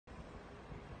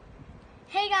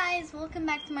Hey guys, welcome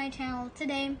back to my channel.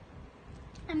 Today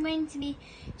I'm going to be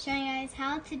showing you guys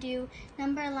how to do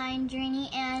number line journey,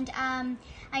 and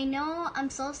I know I'm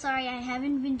so sorry I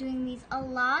haven't been doing these a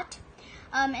lot,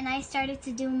 and I started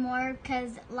to do more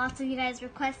because lots of you guys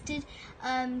requested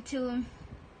to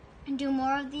do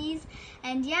more of these,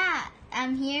 and yeah,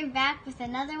 I'm here back with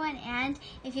another one. And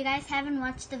if you guys haven't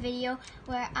watched the video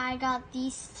where I got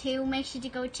these two, make sure to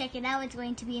go check it out. It's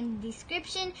going to be in the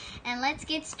description, and let's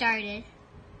get started.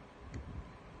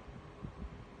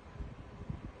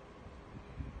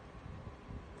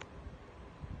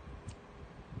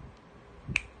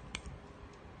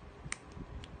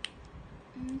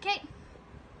 Okay,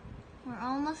 we're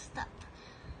almost up.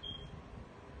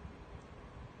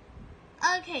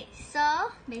 Okay,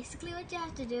 so basically what you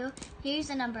have to do, here's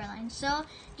the number line. So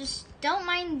just don't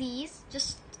mind these,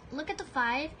 just look at the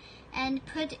 5 and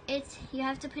put it, you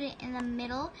have to put it in the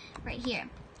middle right here.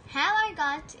 How I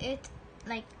got it,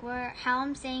 like how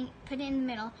I'm saying put it in the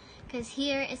middle, because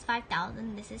here is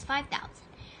 5,000, this is 5,000.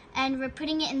 And we're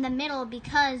putting it in the middle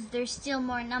because there's still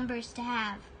more numbers to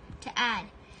add.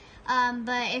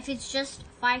 But if it's just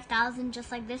 5,000,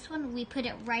 just like this one, we put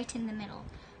it right in the middle,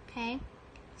 okay?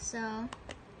 So,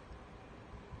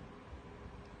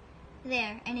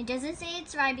 there. And it doesn't say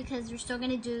it's right because we're still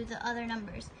going to do the other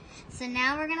numbers. So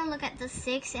now we're going to look at the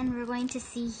 6, and we're going to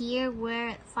see here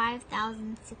where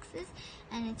 5,006 is.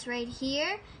 And it's right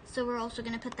here. So we're also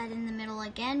going to put that in the middle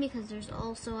again because there's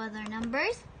also other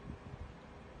numbers.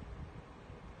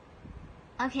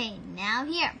 Okay, now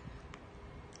here.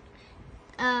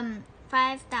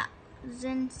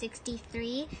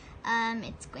 5,063.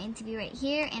 It's going to be right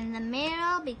here in the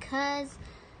middle because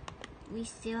we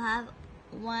still have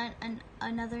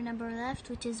another number left,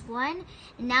 which is 1.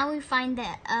 And now we find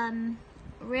the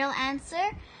real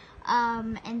answer,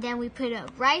 and then we put it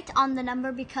right on the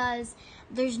number because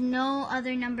there's no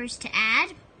other numbers to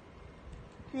add.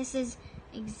 This is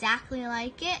exactly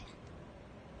like it.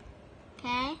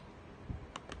 Okay.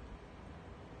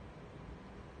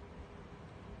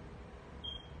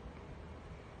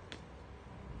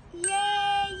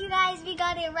 Yay, you guys, we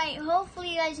got it right.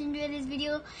 Hopefully you guys enjoyed this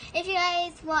video. If you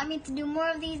guys want me to do more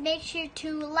of these, make sure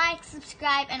to like,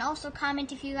 subscribe, and also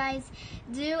comment if you guys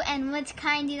do and what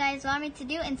kind you guys want me to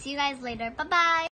do. And see you guys later. Bye-bye.